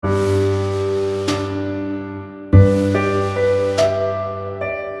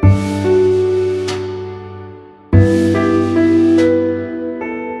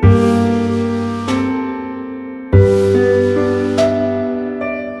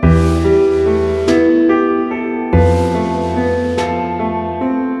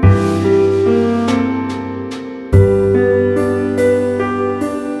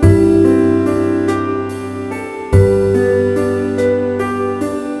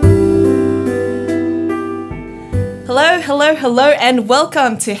Hello, hello, hello, and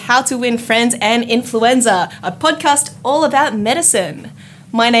welcome to How to Win Friends and Influenza, a podcast all about medicine.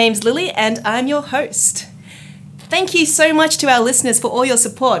 My name's Lily, and I'm your host. Thank you so much to our listeners for all your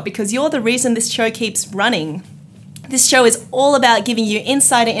support because you're the reason this show keeps running. This show is all about giving you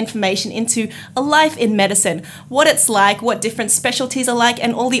insider information into a life in medicine, what it's like, what different specialties are like,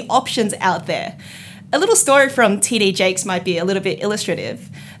 and all the options out there. A little story from TD Jakes might be a little bit illustrative.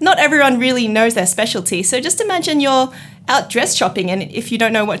 Not everyone really knows their specialty, so just imagine you're out dress shopping, and if you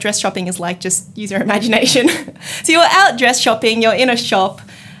don't know what dress shopping is like, just use your imagination. So you're out dress shopping, you're in a shop,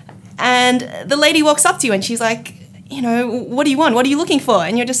 and the lady walks up to you and she's like, what do you want? What are you looking for?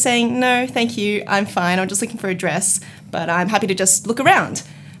 And you're just saying, no, thank you, I'm fine, I'm just looking for a dress, but I'm happy to just look around.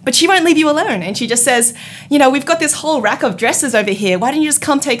 But she won't leave you alone, and she just says, we've got this whole rack of dresses over here, why don't you just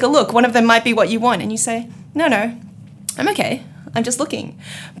come take a look? One of them might be what you want. And you say, no, I'm okay, I'm just looking.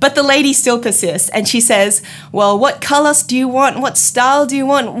 But the lady still persists, and she says, well, what colours do you want? What style do you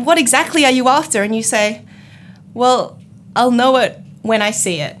want? What exactly are you after? And you say, well, I'll know it when I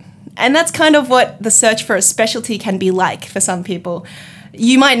see it. And that's kind of what the search for a specialty can be like for some people.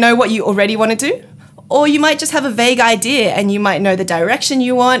 You might know what you already want to do, or you might just have a vague idea and you might know the direction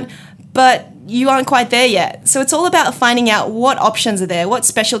you want, but you aren't quite there yet. So it's all about finding out what options are there, what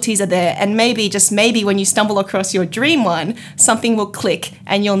specialties are there, and maybe, just maybe, when you stumble across your dream one, something will click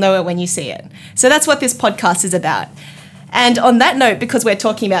and you'll know it when you see it. So that's what this podcast is about. And on that note, because we're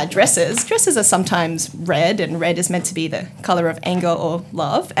talking about dresses are sometimes red, and red is meant to be the colour of anger or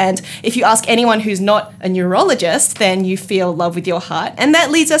love. And if you ask anyone who's not a neurologist, then you feel love with your heart. And that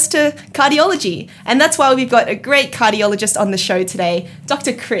leads us to cardiology. And that's why we've got a great cardiologist on the show today,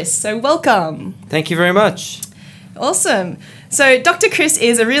 Dr. Chris. So welcome. Thank you very much. Awesome. So Dr. Chris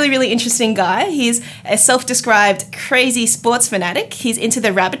is a really, really interesting guy. He's a self-described crazy sports fanatic. He's into the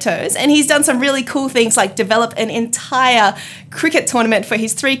Rabbitohs, and he's done some really cool things like develop an entire cricket tournament for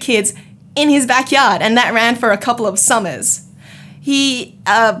his 3 kids in his backyard, and that ran for a couple of summers. He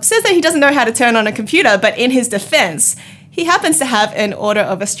says that he doesn't know how to turn on a computer, but in his defense, he happens to have an Order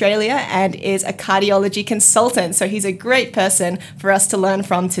of Australia and is a cardiology consultant, so he's a great person for us to learn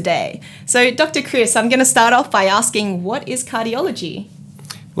from today. So, Dr. Chris, I'm going to start off by asking, what is cardiology?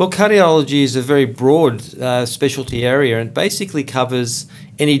 Well, cardiology is a very broad specialty area and basically covers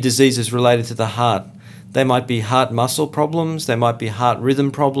any diseases related to the heart. They might be heart muscle problems, they might be heart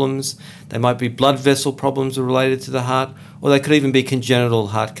rhythm problems, they might be blood vessel problems related to the heart, or they could even be congenital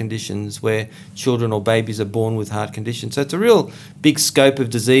heart conditions where children or babies are born with heart conditions. So it's a real big scope of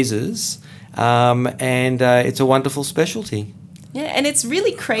diseases, and it's a wonderful specialty. Yeah, and it's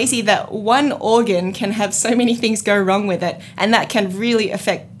really crazy that one organ can have so many things go wrong with it, and that can really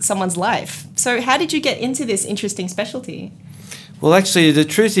affect someone's life. So how did you get into this interesting specialty? Well, actually, the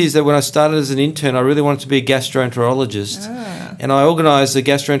truth is that when I started as an intern, I really wanted to be a gastroenterologist. And I organised a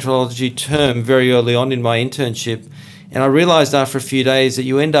gastroenterology term very early on in my internship. And I realised after a few days that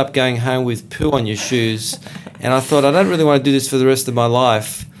you end up going home with poo on your shoes. And I thought, I don't really want to do this for the rest of my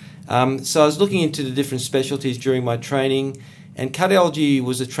life. So I was looking into the different specialties during my training. And cardiology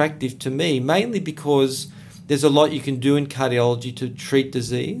was attractive to me, mainly because there's a lot you can do in cardiology to treat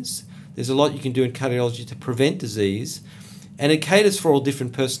disease. There's a lot you can do in cardiology to prevent disease. And it caters for all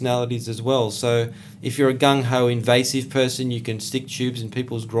different personalities as well. So if you're a gung-ho invasive person, you can stick tubes in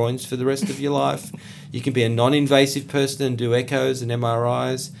people's groins for the rest of your life. You can be a non-invasive person and do echoes and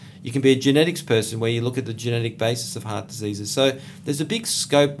MRIs. You can be a genetics person where you look at the genetic basis of heart diseases. So there's a big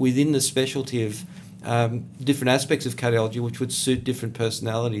scope within the specialty of different aspects of cardiology which would suit different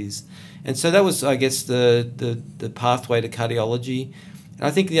personalities. And so that was, I guess, the pathway to cardiology. And I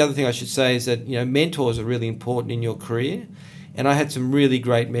think the other thing I should say is that, mentors are really important in your career. And I had some really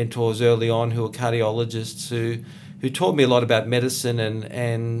great mentors early on who were cardiologists who taught me a lot about medicine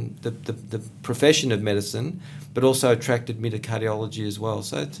and the profession of medicine, but also attracted me to cardiology as well.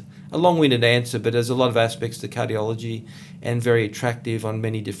 So it's a long-winded answer, but there's a lot of aspects to cardiology and very attractive on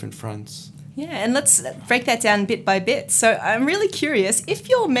many different fronts. Yeah, and let's break that down bit by bit. So I'm really curious, if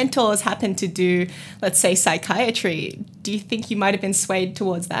your mentors happen to do, let's say, psychiatry, do you think you might have been swayed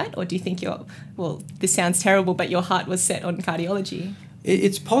towards that? Or do you think this sounds terrible, but your heart was set on cardiology?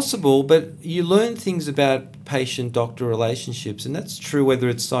 It's possible, but you learn things about patient-doctor relationships, and that's true whether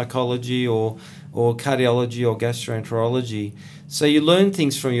it's psychology or cardiology or gastroenterology. So you learn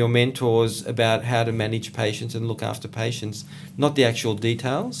things from your mentors about how to manage patients and look after patients, not the actual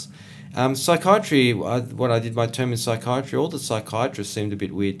details. Psychiatry, when I did my term in psychiatry, all the psychiatrists seemed a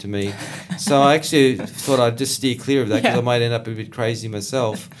bit weird to me. So I actually thought I'd just steer clear of that because I might end up a bit crazy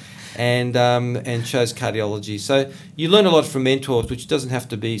myself. and chose cardiology. So you learn a lot from mentors, which doesn't have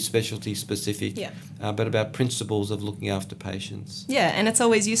to be specialty specific, but about principles of looking after patients. Yeah, and it's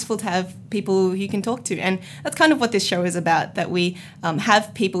always useful to have people who you can talk to. And that's kind of what this show is about, that we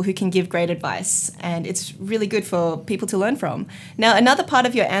have people who can give great advice, and it's really good for people to learn from. Now, another part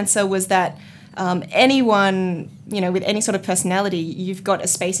of your answer was that anyone, with any sort of personality, you've got a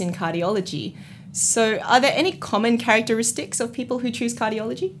space in cardiology. So are there any common characteristics of people who choose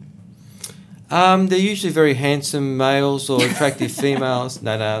cardiology? They're usually very handsome males or attractive females.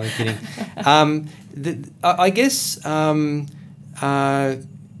 No, I'm kidding. I guess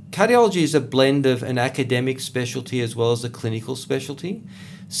cardiology is a blend of an academic specialty as well as a clinical specialty.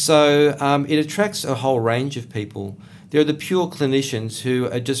 So it attracts a whole range of people. There are the pure clinicians who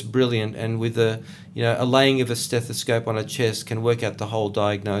are just brilliant, and with a laying of a stethoscope on a chest can work out the whole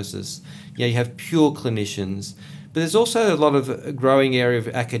diagnosis. You have pure clinicians. But there's also a lot of a growing area of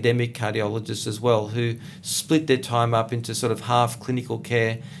academic cardiologists as well, who split their time up into sort of half clinical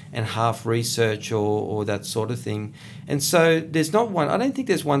care and half research or that sort of thing. And so there's not one, I don't think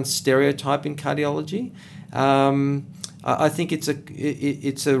there's one stereotype in cardiology. I think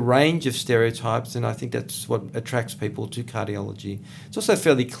it's a range of stereotypes, and I think that's what attracts people to cardiology. It's also a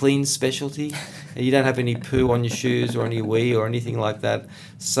fairly clean specialty. You don't have any poo on your shoes or any wee or anything like that.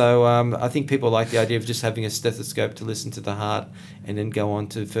 So I think people like the idea of just having a stethoscope to listen to the heart and then go on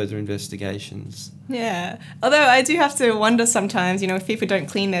to further investigations. Yeah. Although I do have to wonder sometimes, if people don't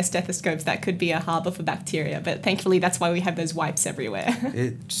clean their stethoscopes, that could be a harbour for bacteria. But thankfully, that's why we have those wipes everywhere.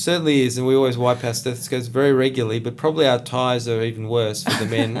 It certainly is, and we always wipe our stethoscopes very regularly, but probably our ties are even worse for the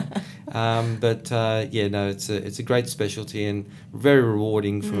men. It's a great specialty and very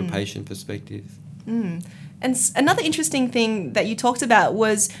rewarding from a patient perspective. And another interesting thing that you talked about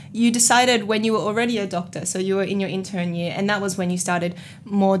was you decided when you were already a doctor, so you were in your intern year, and that was when you started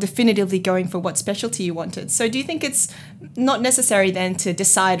more definitively going for what specialty you wanted. So do you think it's not necessary then to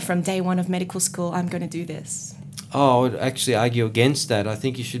decide from day one of medical school, I'm going to do this? Oh, I would actually argue against that. I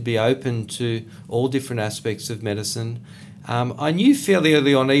think you should be open to all different aspects of medicine. I knew fairly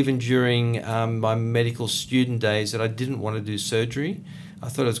early on, even during my medical student days, that I didn't want to do surgery. I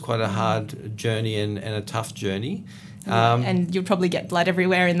thought it was quite a hard journey and a tough journey. And you'll probably get blood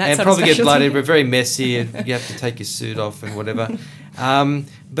everywhere in that sort of specialty. And probably get blood everywhere, very messy, and you have to take your suit off and whatever.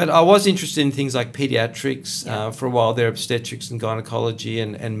 But I was interested in things like pediatrics for a while there, obstetrics and gynecology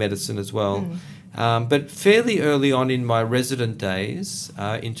and medicine as well. But fairly early on in my resident days,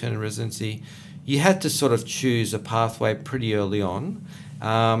 intern and residency, you had to sort of choose a pathway pretty early on.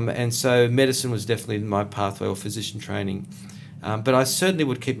 And so medicine was definitely my pathway, or physician training. But I certainly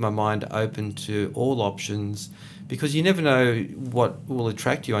would keep my mind open to all options, because you never know what will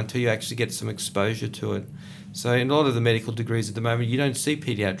attract you until you actually get some exposure to it. So in a lot of the medical degrees at the moment, you don't see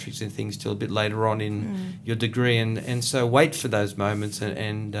pediatrics and things till a bit later on in your degree. And so wait for those moments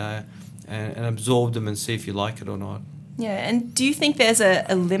and absorb them and see if you like it or not. Yeah, and do you think there's a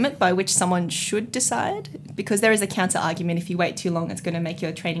limit by which someone should decide? Because there is a counter argument, if you wait too long, it's going to make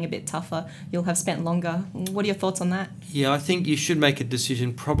your training a bit tougher. You'll have spent longer. What are your thoughts on that? Yeah, I think you should make a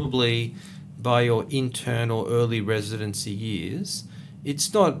decision probably by your intern or early residency years.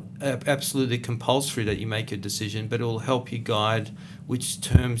 It's not absolutely compulsory that you make a decision, but it will help you guide which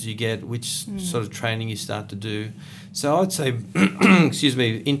terms you get, which sort of training you start to do. So I'd say,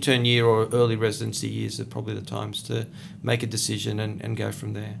 intern year or early residency years are probably the times to make a decision and go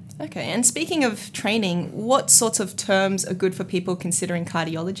from there. Okay, and speaking of training, what sorts of terms are good for people considering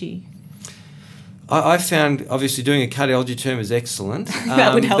cardiology? I found, obviously, doing a cardiology term is excellent.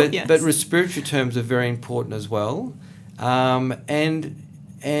 That would help, yes. But respiratory terms are very important as well.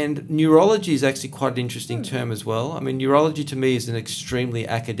 And neurology is actually quite an interesting term as well. I mean, neurology to me is an extremely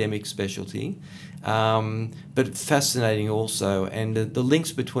academic specialty, but fascinating also. And the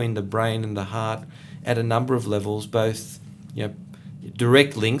links between the brain and the heart at a number of levels, both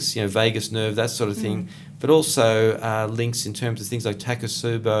direct links, vagus nerve, that sort of thing, but also links in terms of things like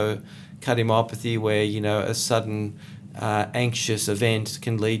Takotsubo cardiomyopathy, where a sudden anxious event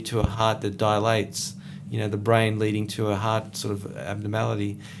can lead to a heart that dilates. The brain leading to a heart sort of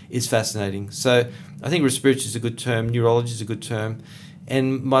abnormality is fascinating. So I think respiratory is a good term, neurology is a good term.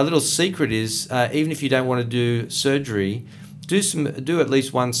 And my little secret is, even if you don't want to do surgery, do at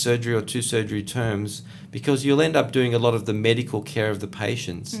least one surgery or two surgery terms, because you'll end up doing a lot of the medical care of the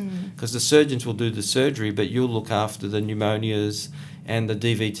patients. Because the surgeons will do the surgery, but you'll look after the pneumonias and the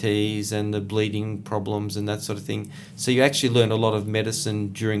DVTs and the bleeding problems and that sort of thing. So you actually learn a lot of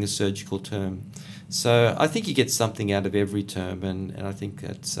medicine during a surgical term. So I think you get something out of every term, and I think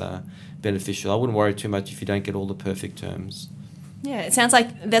that's beneficial. I wouldn't worry too much if you don't get all the perfect terms. Yeah, it sounds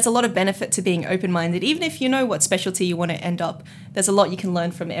like there's a lot of benefit to being open-minded. Even if you know what specialty you want to end up, there's a lot you can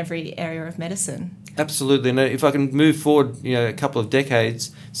learn from every area of medicine. Absolutely. And if I can move forward, a couple of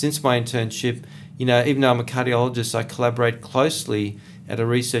decades since my internship, even though I'm a cardiologist, I collaborate closely at a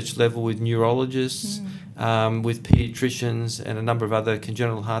research level with neurologists, with paediatricians, and a number of other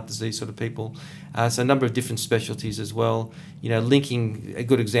congenital heart disease sort of people. So a number of different specialties as well. Linking, a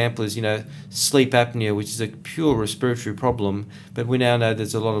good example is, sleep apnea, which is a pure respiratory problem, but we now know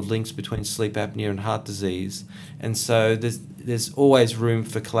there's a lot of links between sleep apnea and heart disease. And so there's always room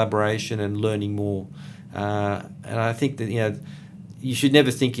for collaboration and learning more. And I think that, you should never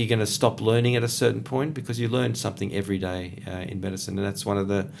think you're going to stop learning at a certain point, because you learn something every day in medicine. And that's one of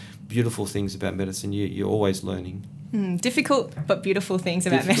the beautiful things about medicine. You're always learning. Difficult but beautiful things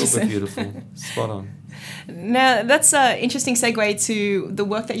about medicine. Difficult but beautiful. Spot on. Now, that's an interesting segue to the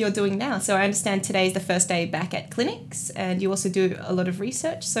work that you're doing now. So I understand today is the first day back at clinics, and you also do a lot of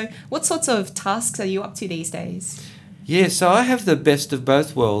research. So what sorts of tasks are you up to these days? Yeah, so I have the best of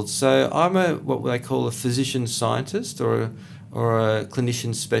both worlds. So I'm what they call a physician scientist or a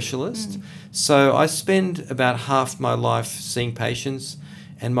clinician specialist. So I spend about half my life seeing patients,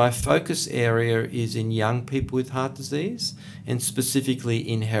 and my focus area is in young people with heart disease, and specifically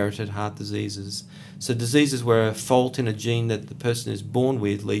inherited heart diseases. So diseases where a fault in a gene that the person is born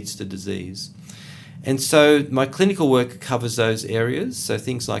with leads to disease. And so my clinical work covers those areas, so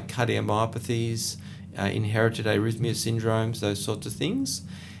things like cardiomyopathies, inherited arrhythmia syndromes, those sorts of things.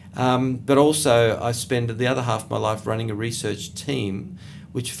 But also I spend the other half of my life running a research team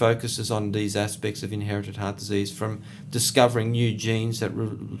which focuses on these aspects of inherited heart disease, from discovering new genes that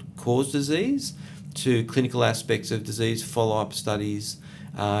cause disease to clinical aspects of disease, follow-up studies,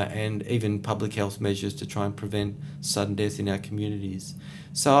 and even public health measures to try and prevent sudden death in our communities.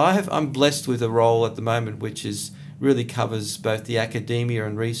 So I'm blessed with a role at the moment which really covers both the academia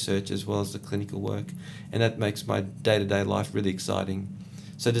and research as well as the clinical work, and that makes my day-to-day life really exciting.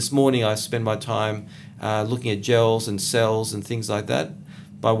 So this morning I spend my time looking at gels and cells and things like that.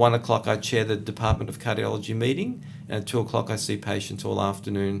 By 1 o'clock I chair the Department of Cardiology meeting, and at 2 o'clock I see patients all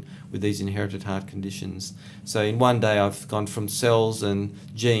afternoon with these inherited heart conditions. So in one day I've gone from cells and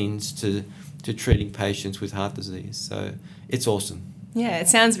genes to treating patients with heart disease. So it's awesome. Yeah, it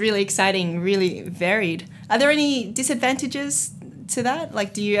sounds really exciting, really varied. Are there any disadvantages to that?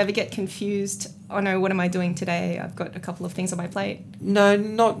 Like, do you ever get confused? Oh no, what am I doing today? I've got a couple of things on my plate. No,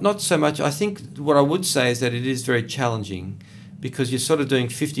 not so much. I think what I would say is that it is very challenging, because you're sort of doing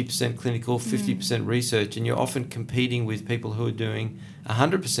 50% clinical, 50% research, and you're often competing with people who are doing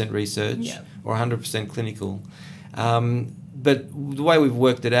 100% research or 100% clinical. But the way we've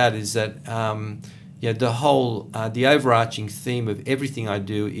worked it out is that the overarching theme of everything I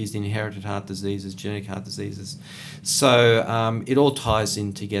do is inherited heart diseases, genetic heart diseases. So it all ties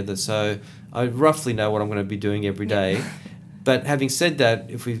in together. So I roughly know what I'm going to be doing every day. But having said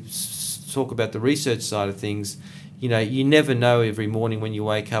that, if we talk about the research side of things, you never know every morning when you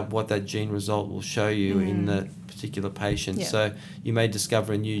wake up what that gene result will show you in the particular patient. Yeah. So you may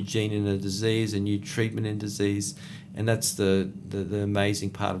discover a new gene in a disease, a new treatment in disease, and that's the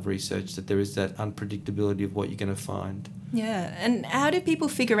amazing part of research, that there is that unpredictability of what you're going to find. Yeah, and how do people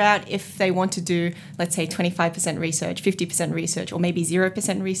figure out if they want to do, let's say, 25% research, 50% research, or maybe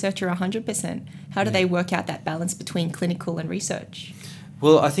 0% research or 100%? How do they work out that balance between clinical and research?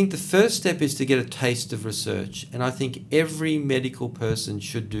 Well, I think the first step is to get a taste of research, and I think every medical person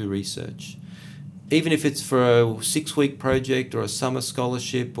should do research. Even if it's for a 6-week project or a summer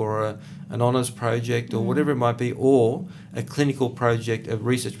scholarship or an honours project or whatever it might be, or a clinical project, a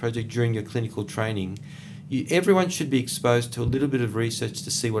research project during your clinical training, everyone should be exposed to a little bit of research to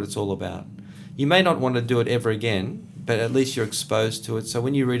see what it's all about. You may not want to do it ever again, but at least you're exposed to it. So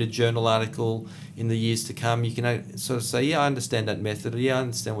when you read a journal article in the years to come, you can sort of say, yeah, I understand that method, or yeah, I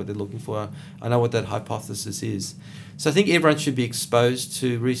understand what they're looking for, I know what that hypothesis is. So I think everyone should be exposed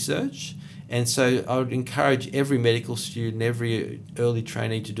to research. And so I would encourage every medical student, every early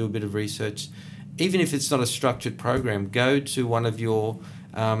trainee to do a bit of research. Even if it's not a structured program, go to one of your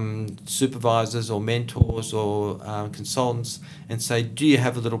supervisors or mentors or consultants and say, do you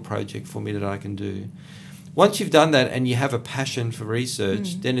have a little project for me that I can do? Once you've done that and you have a passion for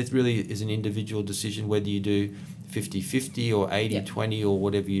research, then it really is an individual decision whether you do 50-50 or 80-20 or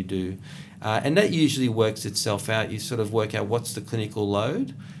whatever you do. And that usually works itself out. You sort of work out what's the clinical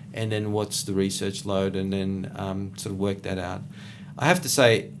load and then what's the research load, and then sort of work that out. I have to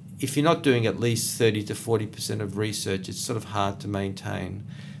say, if you're not doing at least 30 to 40% of research, it's sort of hard to maintain.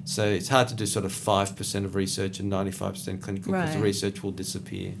 So it's hard to do sort of 5% of research and 95% clinical, because the research will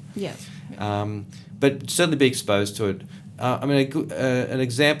disappear. Yeah. But certainly be exposed to it. an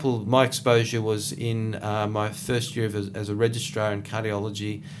example, my exposure was in my first year as a registrar in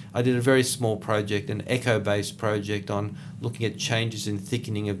cardiology. I did a very small project, an echo-based project on looking at changes in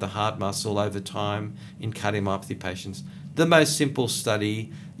thickening of the heart muscle over time in cardiomyopathy patients. The most simple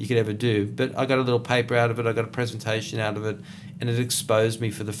study you could ever do, but I got a little paper out of it, I got a presentation out of it, and it exposed me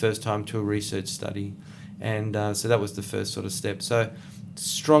for the first time to a research study. And so that was the first sort of step. So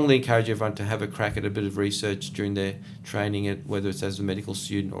strongly encourage everyone to have a crack at a bit of research during their training, whether it's as a medical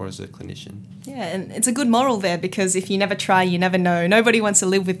student or as a clinician. Yeah, and it's a good moral there, because if you never try, you never know. Nobody wants to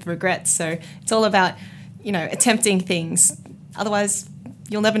live with regrets. So it's all about, attempting things. Otherwise,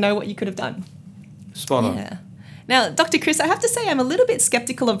 you'll never know what you could have done. Spot on. Yeah. Now, Dr. Chris, I have to say I'm a little bit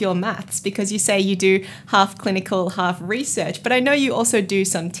skeptical of your maths, because you say you do half clinical, half research, but I know you also do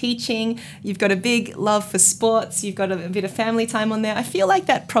some teaching. You've got a big love for sports. You've got a bit of family time on there. I feel like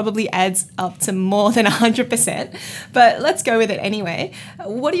that probably adds up to more than 100%, but let's go with it anyway.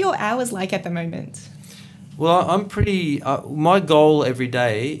 What are your hours like at the moment? Well, I'm pretty... my goal every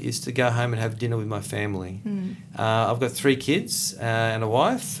day is to go home and have dinner with my family. I've got 3 kids and a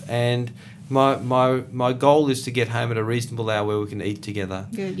wife, and my goal is to get home at a reasonable hour where we can eat together.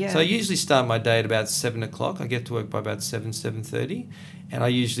 Good, yeah. So I usually start my day at about 7 o'clock. I get to work by about 7:30, and I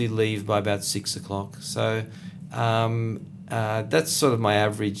usually leave by about 6 o'clock. So that's sort of my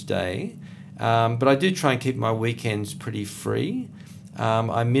average day. But I do try and keep my weekends pretty free.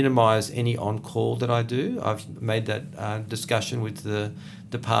 I minimise any on-call that I do. I've made that discussion with the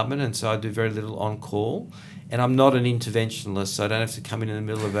department, and so I do very little on-call. And I'm not an interventionalist, so I don't have to come in the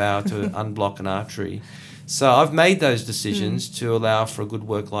middle of the hour to unblock an artery. So I've made those decisions to allow for a good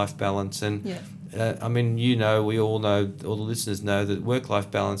work-life balance. And we all know, all the listeners know, that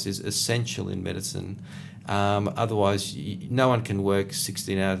work-life balance is essential in medicine. Otherwise, no one can work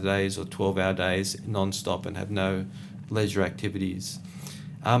 16-hour days or 12-hour days non-stop and have no leisure activities.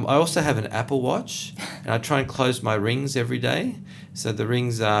 I also have an Apple Watch, and I try and close my rings every day. So the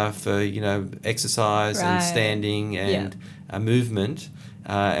rings are for, exercise and standing and movement.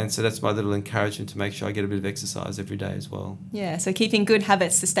 And so that's my little encouragement to make sure I get a bit of exercise every day as well. Yeah, so keeping good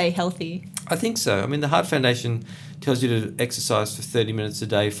habits to stay healthy. I think so. I mean, the Heart Foundation tells you to exercise for 30 minutes a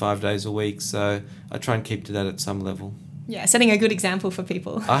day, 5 days a week. So I try and keep to that at some level. Yeah, setting a good example for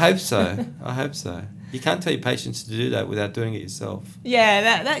people. I hope so. You can't tell your patients to do that without doing it yourself.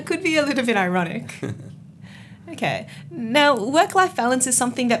 Yeah, that could be a little bit ironic. Okay. Now, work-life balance is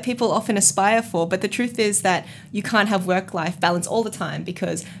something that people often aspire for, but the truth is that you can't have work-life balance all the time,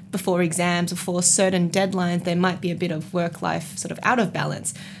 because before exams, before certain deadlines, there might be a bit of work-life sort of out of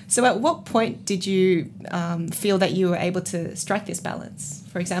balance. So at what point did you feel that you were able to strike this balance?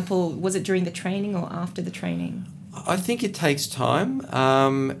 For example, was it during the training or after the training? I think it takes time,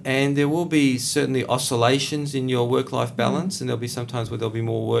 and there will be certainly oscillations in your work-life balance, and there'll be sometimes where there'll be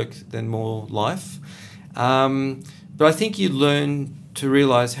more work than more life. But I think you learn to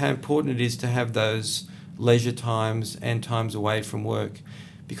realise how important it is to have those leisure times and times away from work,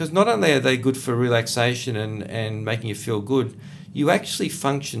 because not only are they good for relaxation and making you feel good, you actually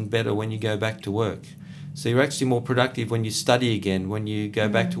function better when you go back to work. So you're actually more productive when you study again, when you go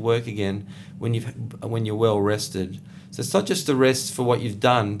back to work again, when you're well rested. So it's not just the rest for what you've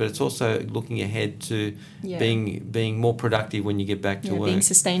done, but it's also looking ahead to being more productive when you get back to work. Being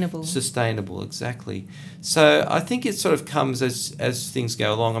sustainable. Sustainable, exactly. So I think it sort of comes as things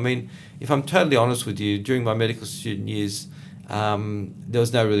go along. I mean, if I'm totally honest with you, during my medical student years, there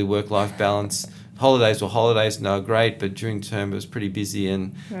was no really work-life balance. Holidays were holidays and they were great, but during term it was pretty busy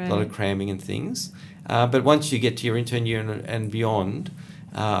and a lot of cramming and things. But once you get to your intern year and beyond,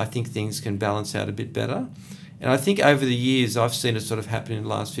 I think things can balance out a bit better. And I think over the years, I've seen it sort of happen in the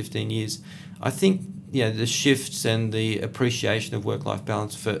last 15 years. I think the shifts and the appreciation of work-life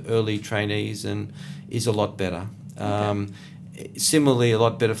balance for early trainees is a lot better. Similarly, a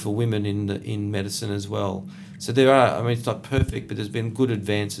lot better for women in medicine as well. So there are, I mean, it's not perfect, but there's been good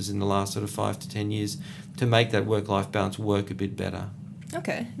advances in the last sort of 5 to 10 years to make that work-life balance work a bit better.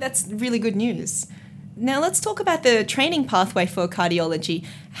 Okay, that's really good news. Now let's talk about the training pathway for cardiology.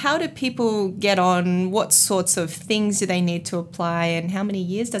 How do people get on? What sorts of things do they need to apply, and how many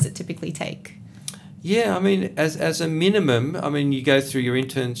years does it typically take? Yeah, I mean, as a minimum, I mean, you go through your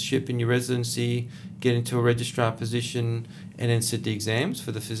internship and your residency, get into a registrar position, and then sit the exams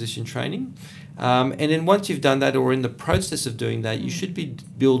for the physician training. And then once you've done that, or in the process of doing that, you should be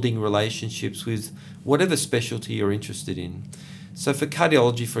building relationships with whatever specialty you're interested in. So for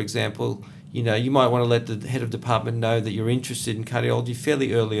cardiology, for example, you might want to let the head of department know that you're interested in cardiology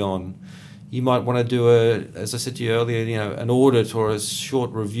fairly early on. You might want to do as I said to you earlier, an audit or a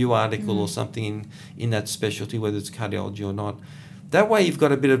short review article or something in that specialty, whether it's cardiology or not. That way you've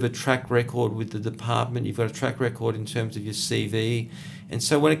got a bit of a track record with the department, you've got a track record in terms of your CV. And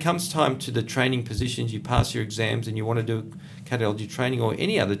so when it comes time to the training positions, you pass your exams and you want to do cardiology training or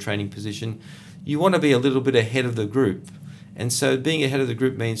any other training position, you want to be a little bit ahead of the group. And so being ahead of the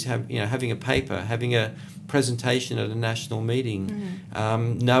group means having a paper, having a presentation at a national meeting,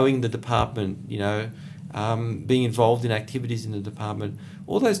 knowing the department, being involved in activities in the department.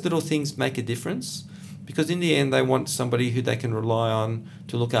 All those little things make a difference, because in the end they want somebody who they can rely on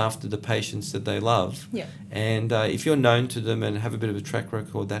to look after the patients that they love. Yeah. And if you're known to them and have a bit of a track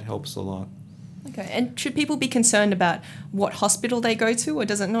record, that helps a lot. Okay. And should people be concerned about what hospital they go to, or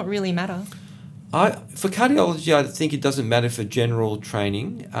does it not really matter? For cardiology, I think it doesn't matter for general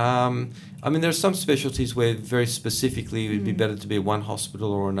training. There are some specialties where very specifically it would be better to be at one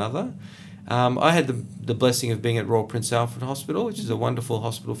hospital or another. I had the blessing of being at Royal Prince Alfred Hospital, which is a wonderful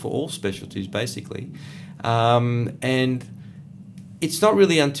hospital for all specialties, basically. And it's not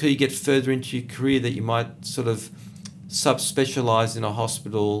really until you get further into your career that you might sort of subspecialise in a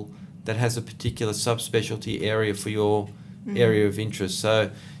hospital that has a particular subspecialty area for your area of interest.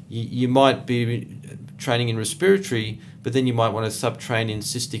 So you might be training in respiratory, but then you might want to sub-train in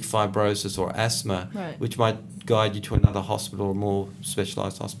cystic fibrosis or asthma, which might guide you to another hospital or more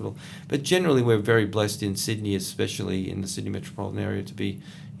specialised hospital. But generally, we're very blessed in Sydney, especially in the Sydney metropolitan area, to be,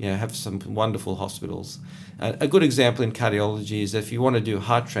 have some wonderful hospitals. A good example in cardiology is if you want to do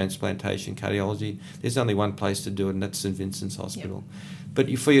heart transplantation cardiology, there's only one place to do it, and that's St Vincent's Hospital. Yep.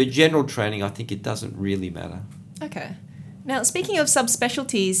 But for your general training, I think it doesn't really matter. Okay. Now, speaking of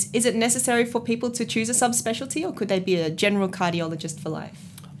subspecialties, is it necessary for people to choose a subspecialty, or could they be a general cardiologist for life?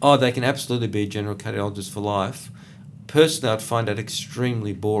 Oh, they can absolutely be a general cardiologist for life. Personally, I'd find that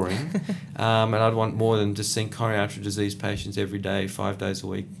extremely boring, and I'd want more than just seeing coronary disease patients every day, 5 days a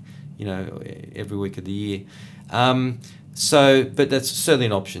week, every week of the year. But that's certainly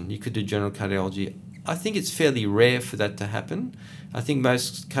an option. You could do general cardiology. I think it's fairly rare for that to happen. I think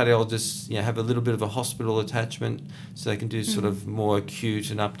most cardiologists have a little bit of a hospital attachment, so they can do sort of more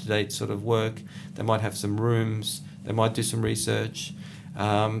acute and up-to-date sort of work. They might have some rooms. They might do some research.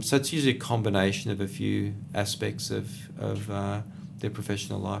 So it's usually a combination of a few aspects of their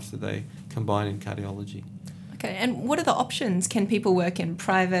professional life that they combine in cardiology. Okay, and what are the options? Can people work in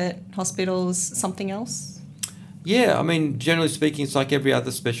private hospitals, something else? Yeah, generally speaking, it's like every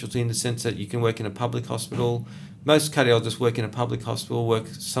other specialty in the sense that you can work in a public hospital. Most cardiologists work in a public hospital, work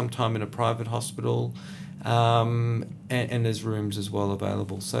sometime in a private hospital, and there's rooms as well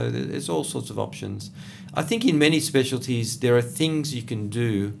available. So there's all sorts of options. I think in many specialties there are things you can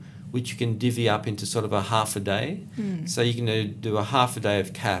do which you can divvy up into sort of a half a day. So you can do a half a day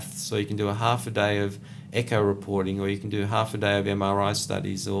of caths, or you can do a half a day of echo reporting, or you can do half a day of MRI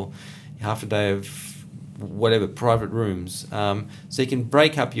studies, or half a day of whatever, private rooms. So you can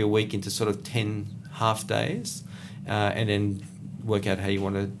break up your week into sort of 10 half days and then work out how you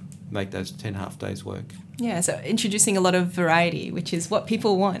want to make those 10 half days work. Yeah, so introducing a lot of variety, which is what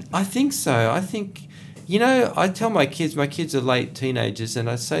people want. I think so. I think, I tell my kids are late teenagers, and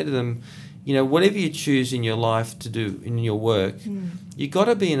I say to them, whatever you choose in your life to do in your work, you got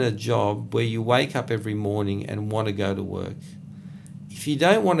to be in a job where you wake up every morning and want to go to work. If you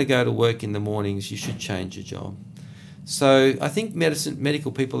don't want to go to work in the mornings, you should change your job. So I think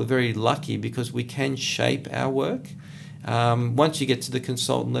medical people are very lucky because we can shape our work. Once you get to the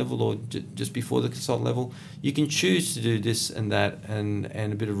consultant level or just before the consultant level, you can choose to do this and that and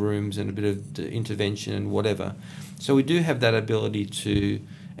a bit of rooms and a bit of intervention and whatever. So we do have that ability to,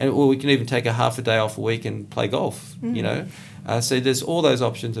 or we can even take a half a day off a week and play golf, So there's all those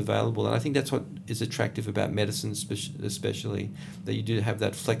options available, and I think that's what is attractive about medicine, especially, that you do have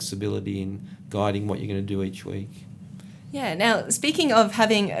that flexibility in guiding what you're going to do each week. Yeah, now speaking of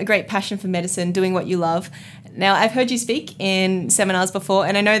having a great passion for medicine, doing what you love, now I've heard you speak in seminars before,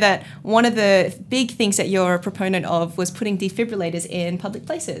 and I know that one of the big things that you're a proponent of was putting defibrillators in public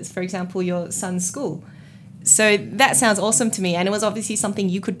places, for example, your son's school. So that sounds awesome to me, and it was obviously something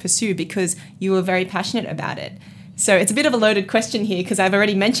you could pursue because you were very passionate about it. So it's a bit of a loaded question here because I've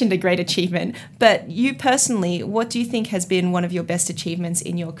already mentioned a great achievement, but you personally, what do you think has been one of your best achievements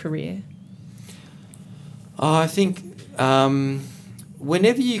in your career? I think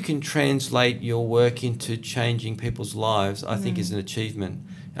whenever you can translate your work into changing people's lives, I think is an achievement.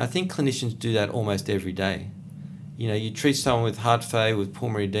 I think clinicians do that almost every day. You treat someone with heart failure, with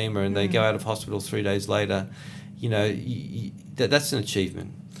pulmonary edema, and they go out of hospital 3 days later, that's an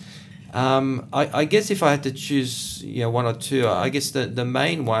achievement. I guess if I had to choose, one or two, I guess the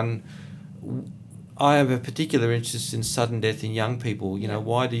main one I have a particular interest in sudden death in young people.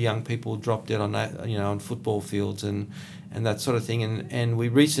 Why do young people drop dead on that, on football fields and that sort of thing? And we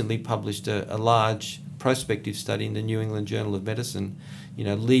recently published a large prospective study in the New England Journal of Medicine,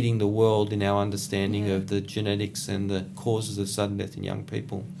 leading the world in our understanding of the genetics and the causes of sudden death in young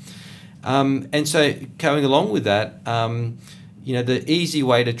people. And so going along with that, the easy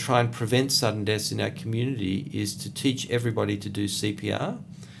way to try and prevent sudden deaths in our community is to teach everybody to do CPR.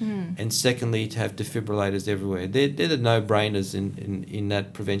 And secondly, to have defibrillators everywhere. They're the no-brainers in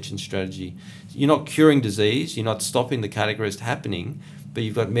that prevention strategy. You're not curing disease, you're not stopping the cardiac arrest happening, but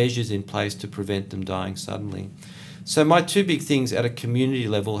you've got measures in place to prevent them dying suddenly. So my two big things at a community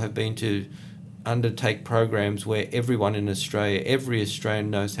level have been to undertake programs where everyone in Australia, every Australian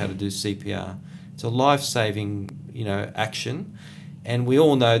knows how to do CPR. It's a life-saving, action. And we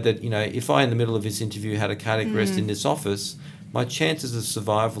all know that, if I, in the middle of this interview, had a cardiac arrest in this office, my chances of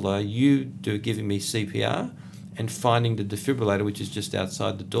survival are you giving me CPR and finding the defibrillator, which is just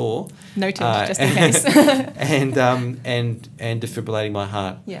outside the door. Noted, just in case. and defibrillating my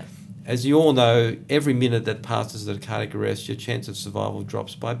heart. Yeah. As you all know, every minute that passes at a cardiac arrest, your chance of survival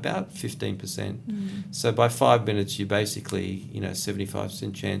drops by about 15%. So by 5 minutes, you basically,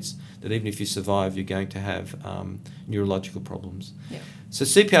 75% chance that even if you survive, you're going to have neurological problems. Yeah. So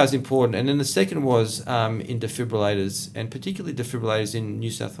CPR is important. And then the second was in defibrillators, and particularly defibrillators in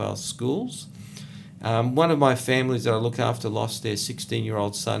New South Wales schools. One of my families that I look after lost their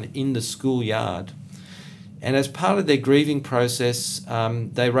 16-year-old son in the schoolyard. And as part of their grieving process,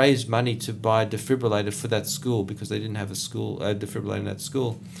 they raised money to buy a defibrillator for that school because they didn't have a defibrillator in that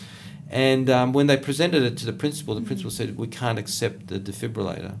school. And when they presented it to the principal said, "We can't accept the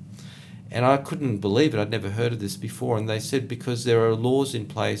defibrillator." And I couldn't believe it. I'd never heard of this before. And they said because there are laws in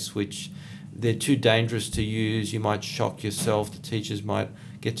place which they're too dangerous to use. You might shock yourself. The teachers might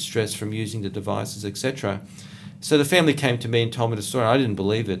get stressed from using the devices, etc. So the family came to me and told me the story. I didn't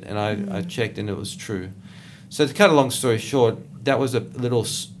believe it, and I checked, and it was true. So to cut a long story short, that was a little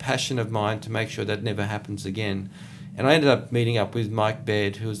passion of mine to make sure that never happens again. And I ended up meeting up with Mike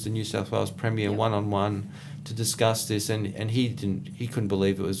Baird, who was the New South Wales Premier, one-on-one to discuss this, and he couldn't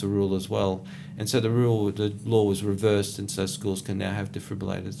believe it was a rule as well. And so the law was reversed, and so schools can now have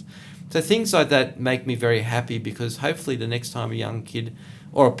defibrillators. So things like that make me very happy, because hopefully the next time a young kid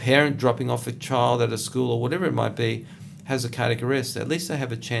or a parent dropping off a child at a school or whatever it might be has a cardiac arrest, at least they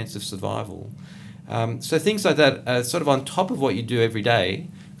have a chance of survival. So things like that are sort of on top of what you do every day,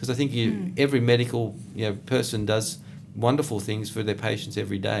 because I think every medical person does wonderful things for their patients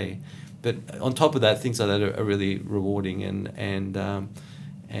every day. But on top of that, things like that are really rewarding, and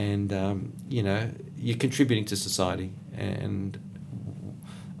you're contributing to society. And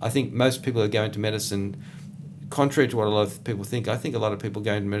I think most people that go into medicine, contrary to what a lot of people think, I think a lot of people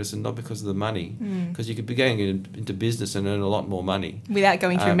go into medicine not because of the money, because you could be going into business and earn a lot more money. Without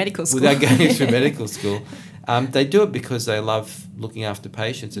going through medical school. Without going through medical school. They do it because they love looking after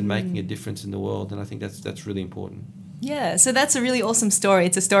patients and making a difference in the world, and I think that's really important. Yeah, so that's a really awesome story.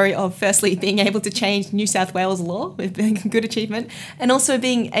 It's a story of, firstly, being able to change New South Wales law with being a good achievement, and also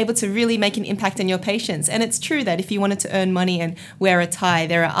being able to really make an impact on your patients. And it's true that if you wanted to earn money and wear a tie,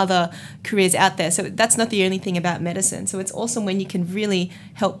 there are other careers out there. So that's not the only thing about medicine. So it's awesome when you can really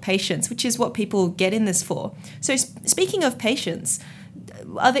help patients, which is what people get in this for. So speaking of patients,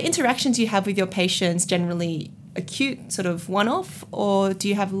 are the interactions you have with your patients generally acute, sort of one-off, or do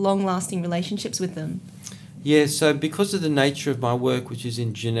you have long-lasting relationships with them? Yeah, so because of the nature of my work, which is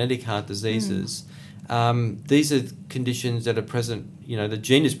in genetic heart diseases, these are conditions that are present, the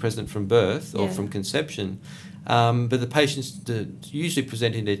gene is present from birth or from conception, but the patients usually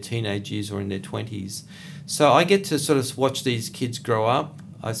present in their teenage years or in their 20s. So I get to sort of watch these kids grow up.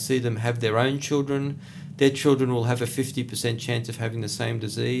 I see them have their own children. Their children will have a 50% chance of having the same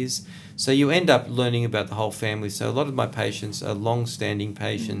disease. So you end up learning about the whole family. So a lot of my patients are long-standing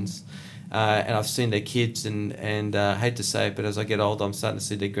patients. And I've seen their kids, and I hate to say it, but as I get older, I'm starting to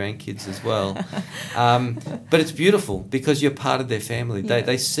see their grandkids as well. But it's beautiful because you're part of their family. Yeah.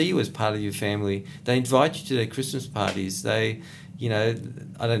 They see you as part of your family. They invite you to their Christmas parties. I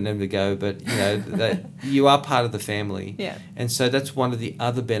don't know them to go, but you are part of the family. Yeah. And so that's one of the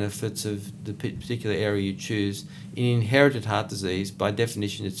other benefits of the particular area you choose. In inherited heart disease, by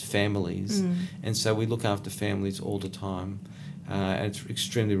definition, it's families, and so we look after families all the time. And it's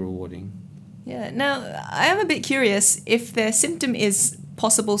extremely rewarding. Yeah. Now, I am a bit curious, if their symptom is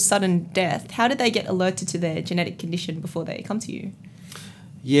possible sudden death, how did they get alerted to their genetic condition before they come to you?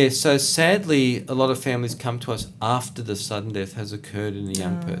 Yeah, so sadly, a lot of families come to us after the sudden death has occurred in a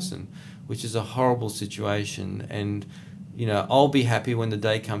young person, which is a horrible situation. And I'll be happy when the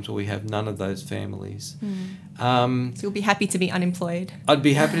day comes where we have none of those families. So you'll be happy to be unemployed? I'd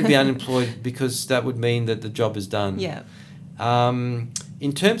be happy to be unemployed because that would mean that the job is done. Yeah.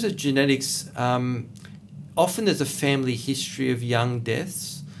 In terms of genetics, often there's a family history of young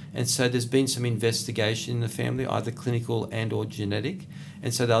deaths, and so there's been some investigation in the family, either clinical and or genetic,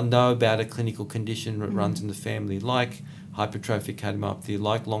 and so they'll know about a clinical condition that runs in the family, like hypertrophic cardiomyopathy,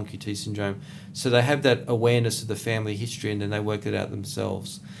 like long QT syndrome. So they have that awareness of the family history, and then they work it out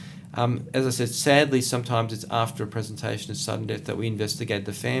themselves. As I said, sadly, sometimes it's after a presentation of sudden death that we investigate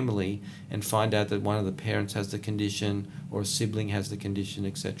the family and find out that one of the parents has the condition or a sibling has the condition,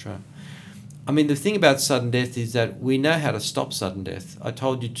 etc. I mean, the thing about sudden death is that we know how to stop sudden death. I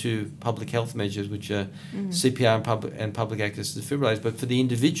told you two public health measures, which are CPR and public access to defibrillators. But for the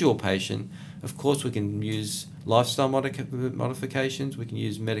individual patient, of course, we can use lifestyle modifications, we can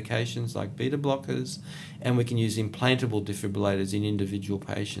use medications like beta blockers, and we can use implantable defibrillators in individual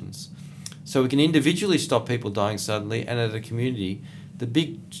patients. So we can individually stop people dying suddenly, and as a community, the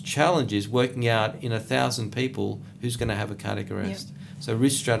big challenge is working out in 1,000 people who's going to have a cardiac arrest. Yep. So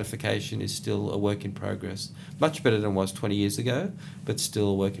risk stratification is still a work in progress. Much better than it was 20 years ago, but still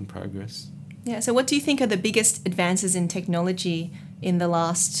a work in progress. Yeah, so what do you think are the biggest advances in technology in the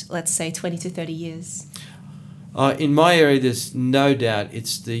last, let's say, 20 to 30 years? In my area, there's no doubt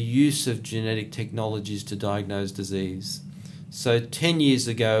it's the use of genetic technologies to diagnose disease. So 10 years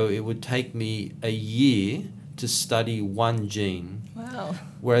ago, it would take me a year to study one gene. Wow.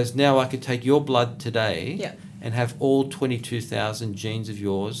 Whereas now I could take your blood today and have all 22,000 genes of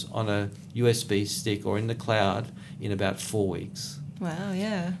yours on a USB stick or in the cloud in about 4 weeks. Wow,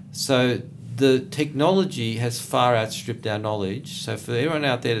 yeah. So the technology has far outstripped our knowledge. So for everyone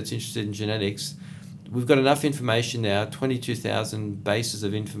out there that's interested in genetics, we've got enough information now, 22,000 bases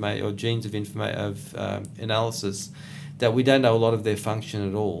of information or genes of analysis, that we don't know a lot of their function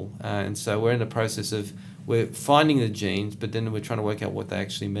at all. And so we're in the process of, we're finding the genes, but then we're trying to work out what they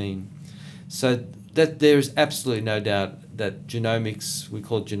actually mean. So that there is absolutely no doubt that genomics, we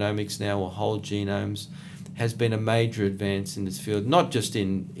call it genomics now, or whole genomes, has been a major advance in this field, not just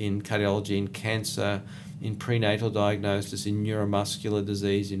in cardiology, in cancer, in prenatal diagnosis, in neuromuscular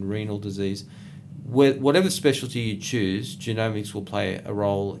disease, in renal disease. Whatever specialty you choose, genomics will play a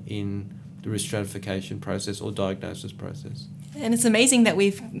role in the risk stratification process or diagnosis process. And it's amazing that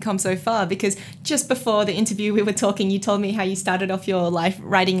we've come so far, because just before the interview we were talking, you told me how you started off your life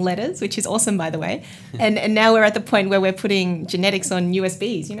writing letters, which is awesome, by the way. and now we're at the point where we're putting genetics on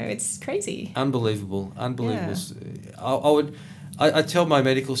USBs. It's crazy. Unbelievable. Yeah. I tell my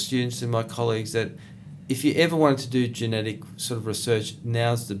medical students and my colleagues that if you ever wanted to do genetic sort of research,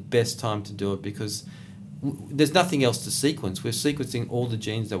 now's the best time to do it, because there's nothing else to sequence. We're sequencing all the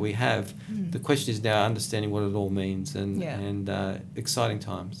genes that we have. The question is now understanding what it all means, and exciting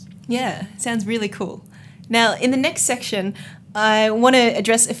times. Yeah, sounds really cool. Now, in the next section, I want to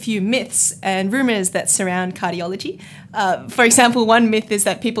address a few myths and rumors that surround cardiology. For example, one myth is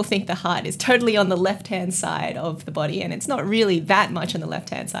that people think the heart is totally on the left-hand side of the body, and it's not really that much on the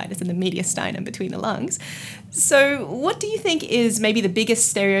left-hand side. It's in the mediastinum between the lungs. So what do you think is maybe the biggest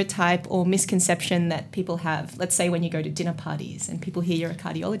stereotype or misconception that people have, let's say when you go to dinner parties and people hear you're a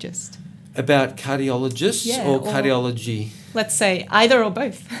cardiologist? About cardiologists or cardiology? Let's say either or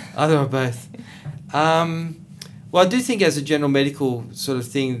both. Either or both. Well, I do think as a general medical sort of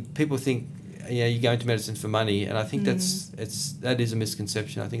thing, people think, you go into medicine for money, and I think that is a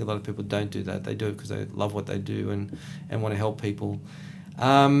misconception. I think a lot of people don't do that. They do it because they love what they do and want to help people.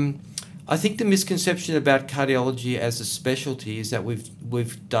 I think the misconception about cardiology as a specialty is that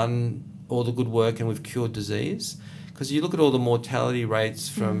we've done all the good work and we've cured disease. Because you look at all the mortality rates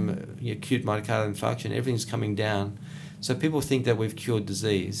from acute myocardial infarction, everything's coming down. So people think that we've cured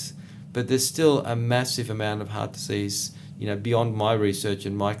disease. But there's still a massive amount of heart disease, beyond my research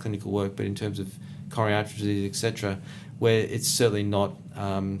and my clinical work, but in terms of coronary artery disease, etc., where it's certainly not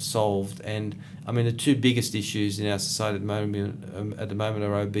solved. And I mean, the two biggest issues in our society at the moment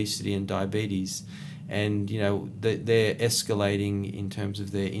are obesity and diabetes. And, they're escalating in terms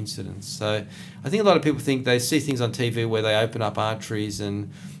of their incidence. So I think a lot of people think they see things on TV where they open up arteries and,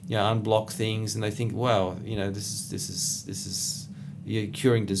 unblock things, and they think, wow, this is you're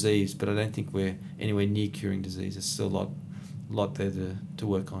curing disease, but I don't think we're anywhere near curing disease. There's still a lot there to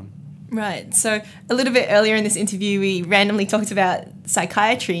work on. Right. So a little bit earlier in this interview, we randomly talked about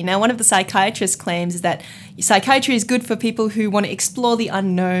psychiatry. Now, one of the psychiatrists claims is that psychiatry is good for people who want to explore the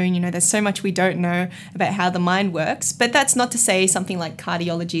unknown. You know, there's so much we don't know about how the mind works. But that's not to say something like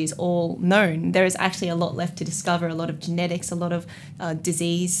cardiology is all known. There is actually a lot left to discover, a lot of genetics, a lot of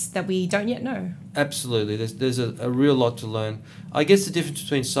disease that we don't yet know. Absolutely. There's a real lot to learn. I guess the difference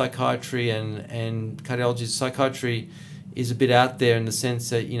between psychiatry and cardiology is psychiatry is a bit out there in the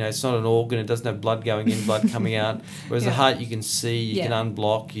sense that, you know, it's not an organ, it doesn't have blood going in, blood coming out, whereas the heart you can see, you can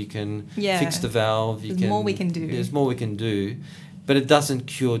unblock, you can fix the valve. There's more we can do. There's more we can do, but it doesn't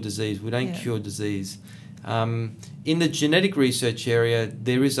cure disease. We don't cure disease. In the genetic research area,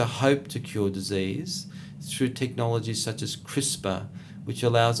 there is a hope to cure disease through technologies such as CRISPR, which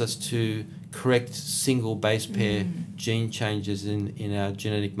allows us to correct single base pair gene changes in our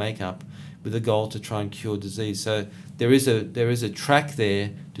genetic makeup with a goal to try and cure disease. So there is a track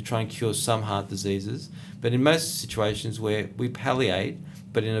there to try and cure some heart diseases, but in most situations where we palliate,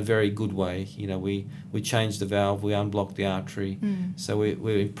 but in a very good way. You know, we change the valve, we unblock the artery, so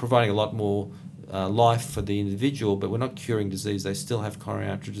we're providing a lot more life for the individual, but we're not curing disease. They still have coronary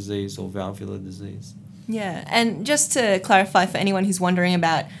artery disease or valvular disease. Yeah, and just to clarify for anyone who's wondering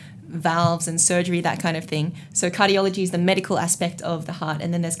about valves and surgery, that kind of thing. So cardiology is the medical aspect of the heart,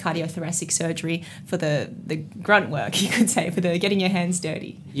 and then there's cardiothoracic surgery for the grunt work, you could say, for the getting your hands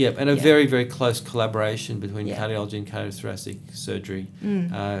dirty. Yep, and a very, very close collaboration between cardiology and cardiothoracic surgery.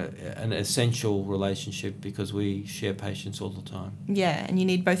 An essential relationship because we share patients all the time. Yeah, and you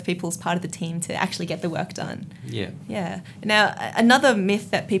need both people as part of the team to actually get the work done. Yeah. Yeah. Now, another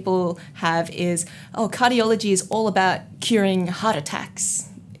myth that people have is, cardiology is all about curing heart attacks.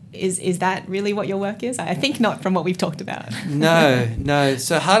 Is that really what your work is? I think not, from what we've talked about. No.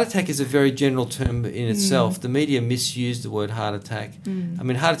 So heart attack is a very general term in itself. The media misuse the word heart attack. I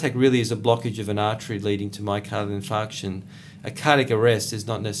mean, heart attack really is a blockage of an artery leading to myocardial infarction. A cardiac arrest is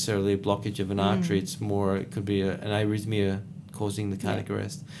not necessarily a blockage of an artery. It's more, it could be an arrhythmia causing the cardiac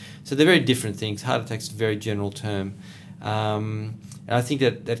arrest. So they're very different things. Heart attack's a very general term. And I think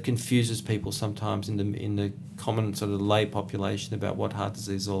that confuses people sometimes in the common sort of lay population about what heart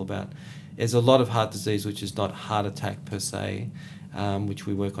disease is all about. There's a lot of heart disease which is not heart attack per se, which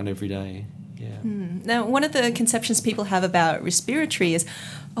we work on every day. Yeah. Now, one of the conceptions people have about respiratory is,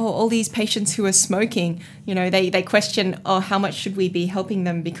 all these patients who are smoking, you know, they question, how much should we be helping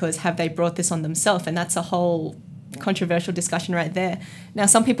them because have they brought this on themselves? And that's a whole controversial discussion right there. Now,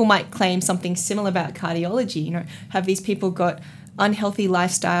 some people might claim something similar about cardiology. You know, have these people got unhealthy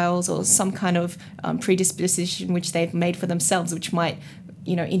lifestyles or some kind of predisposition which they've made for themselves, which might,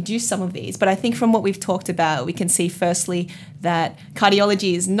 you know, induce some of these? But I think from what we've talked about, we can see firstly that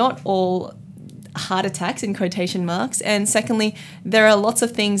cardiology is not all heart attacks in quotation marks, and secondly, there are lots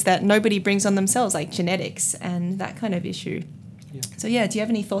of things that nobody brings on themselves, like genetics and that kind of issue. So do you have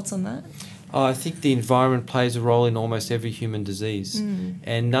any thoughts on that? I think the environment plays a role in almost every human disease,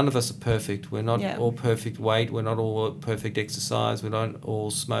 and none of us are perfect. We're not all perfect weight, we're not all perfect exercise, we don't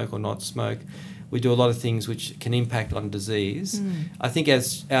all smoke or not smoke. We do a lot of things which can impact on disease. I think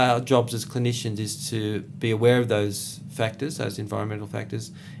as our jobs as clinicians is to be aware of those factors, those environmental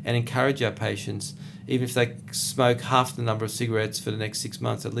factors, and encourage our patients, even if they smoke half the number of cigarettes for the next 6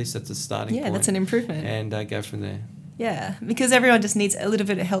 months, at least that's a starting point. Yeah, that's an improvement. And go from there. Yeah, because everyone just needs a little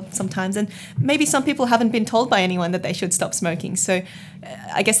bit of help sometimes, and maybe some people haven't been told by anyone that they should stop smoking. So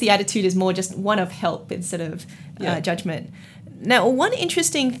I guess the attitude is more just one of help instead of judgment. Now, one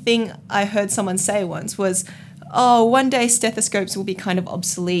interesting thing I heard someone say once was, one day stethoscopes will be kind of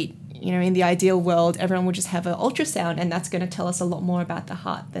obsolete. You know, in the ideal world, everyone will just have an ultrasound, and that's going to tell us a lot more about the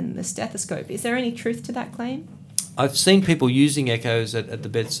heart than the stethoscope. Is there any truth to that claim? I've seen people using echoes at the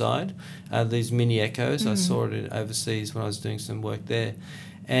bedside, these mini echoes. I saw it overseas when I was doing some work there.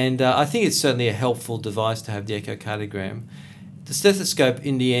 And I think it's certainly a helpful device to have the echocardiogram. The stethoscope,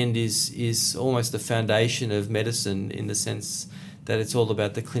 in the end, is almost the foundation of medicine in the sense that it's all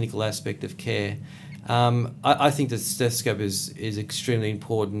about the clinical aspect of care. I think the stethoscope is extremely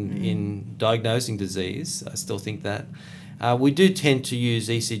important in diagnosing disease. I still think that. We do tend to use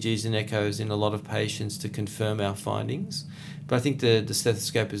ECGs and echoes in a lot of patients to confirm our findings, but I think the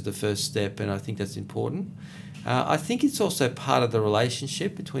stethoscope is the first step, and I think that's important. I think it's also part of the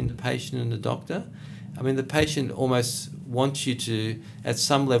relationship between the patient and the doctor. I mean, the patient almost wants you to, at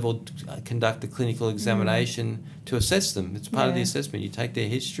some level, conduct a clinical examination to assess them. It's part of the assessment. You take their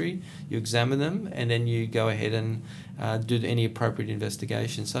history, you examine them, and then you go ahead and do any appropriate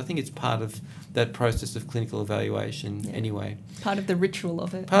investigation. So I think it's part of that process of clinical evaluation anyway. Part of the ritual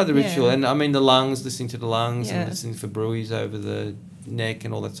of it. Part of the ritual. And I mean, the lungs, listening to the lungs and listening for bruits over the neck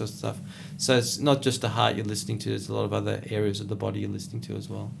and all that sort of stuff. So it's not just the heart you're listening to, there's a lot of other areas of the body you're listening to as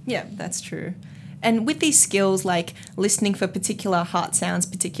well. Yeah, that's true. And with these skills, like listening for particular heart sounds,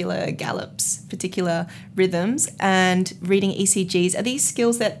 particular gallops, particular rhythms, and reading ECGs, are these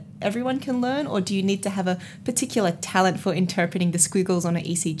skills that everyone can learn, or do you need to have a particular talent for interpreting the squiggles on an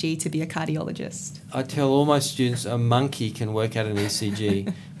ECG to be a cardiologist? I tell all my students a monkey can work out an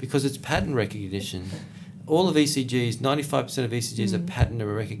ECG because it's pattern recognition. All of ECGs, 95% of ECGs are pattern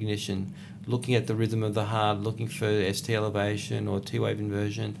recognition, looking at the rhythm of the heart, looking for ST elevation or T-wave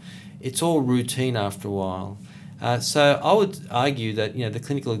inversion. It's all routine after a while. So I would argue that the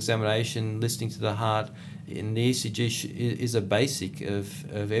clinical examination, listening to the heart in the ECG is a basic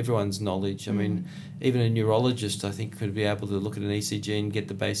of everyone's knowledge. I mean, even a neurologist, I think, could be able to look at an ECG and get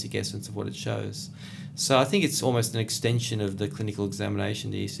the basic essence of what it shows. So I think it's almost an extension of the clinical examination,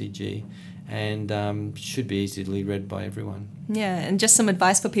 the ECG, and should be easily read by everyone. Yeah, and just some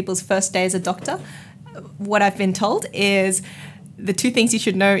advice for people's first day as a doctor. What I've been told is the two things you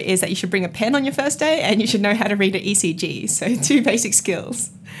should know is that you should bring a pen on your first day and you should know how to read an ECG. So 2 basic skills.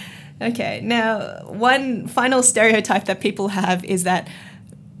 Okay, now one final stereotype that people have is that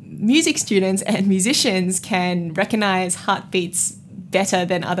music students and musicians can recognize heartbeats better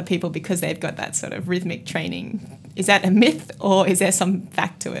than other people because they've got that sort of rhythmic training. Is that a myth, or is there some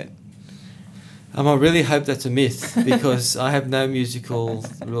fact to it? I really hope that's a myth because I have no musical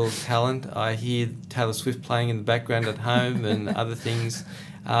real talent. I hear Taylor Swift playing in the background at home and other things.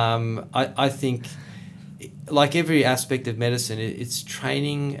 I think, like every aspect of medicine, it's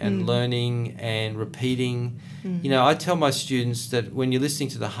training and learning and repeating. I tell my students that when you're listening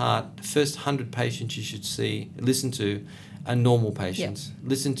to the heart, the first 100 patients you should listen to are normal patients. Yep.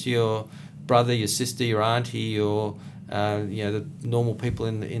 Listen to your brother, your sister, your auntie, or the normal people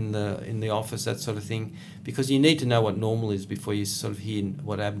in the office, that sort of thing, because you need to know what normal is before you sort of hear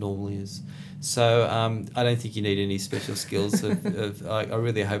what abnormal is. So I don't think you need any special skills. I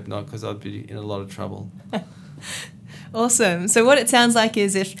really hope not, because I'd be in a lot of trouble. Awesome. So what it sounds like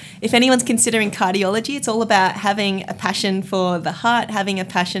is if anyone's considering cardiology, it's all about having a passion for the heart, having a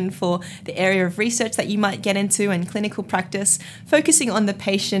passion for the area of research that you might get into and clinical practice, focusing on the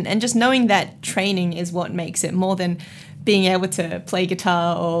patient and just knowing that training is what makes it, more than being able to play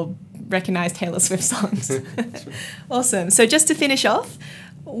guitar or recognize Taylor Swift songs. Awesome. So just to finish off,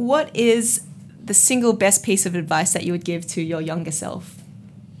 what is the single best piece of advice that you would give to your younger self?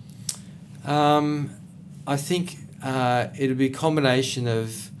 I think it'll be a combination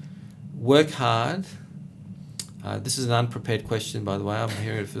of work hard. This is an unprepared question, by the way. I'm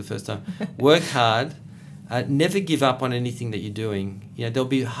hearing it for the first time. Work hard. Never give up on anything that you're doing. There'll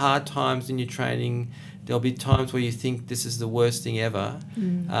be hard times in your training. There'll be times where you think this is the worst thing ever,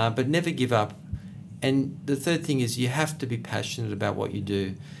 but never give up. And the third thing is you have to be passionate about what you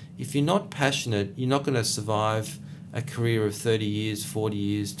do. If you're not passionate, you're not going to survive a career of 30 years, 40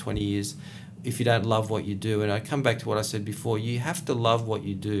 years, 20 years if you don't love what you do. And I come back to what I said before, you have to love what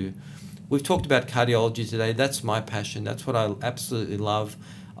you do. We've talked about cardiology today. That's my passion. That's what I absolutely love.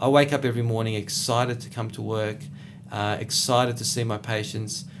 I wake up every morning excited to come to work, excited to see my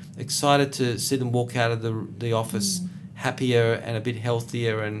patients, excited to see them walk out of the office happier and a bit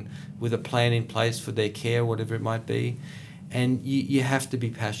healthier and with a plan in place for their care, whatever it might be. And you have to be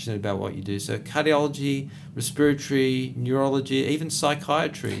passionate about what you do. So cardiology, respiratory, neurology, even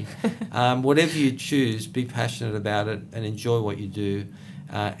psychiatry, whatever you choose, be passionate about it and enjoy what you do,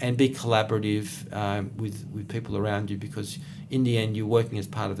 and be collaborative with people around you, because in the end, you're working as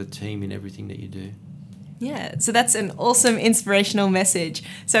part of a team in everything that you do. Yeah, so that's an awesome inspirational message.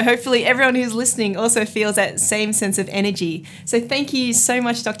 So hopefully everyone who's listening also feels that same sense of energy. So thank you so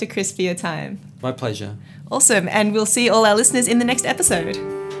much, Dr. Chris, for your time. My pleasure. Awesome, and we'll see all our listeners in the next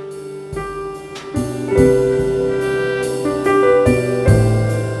episode.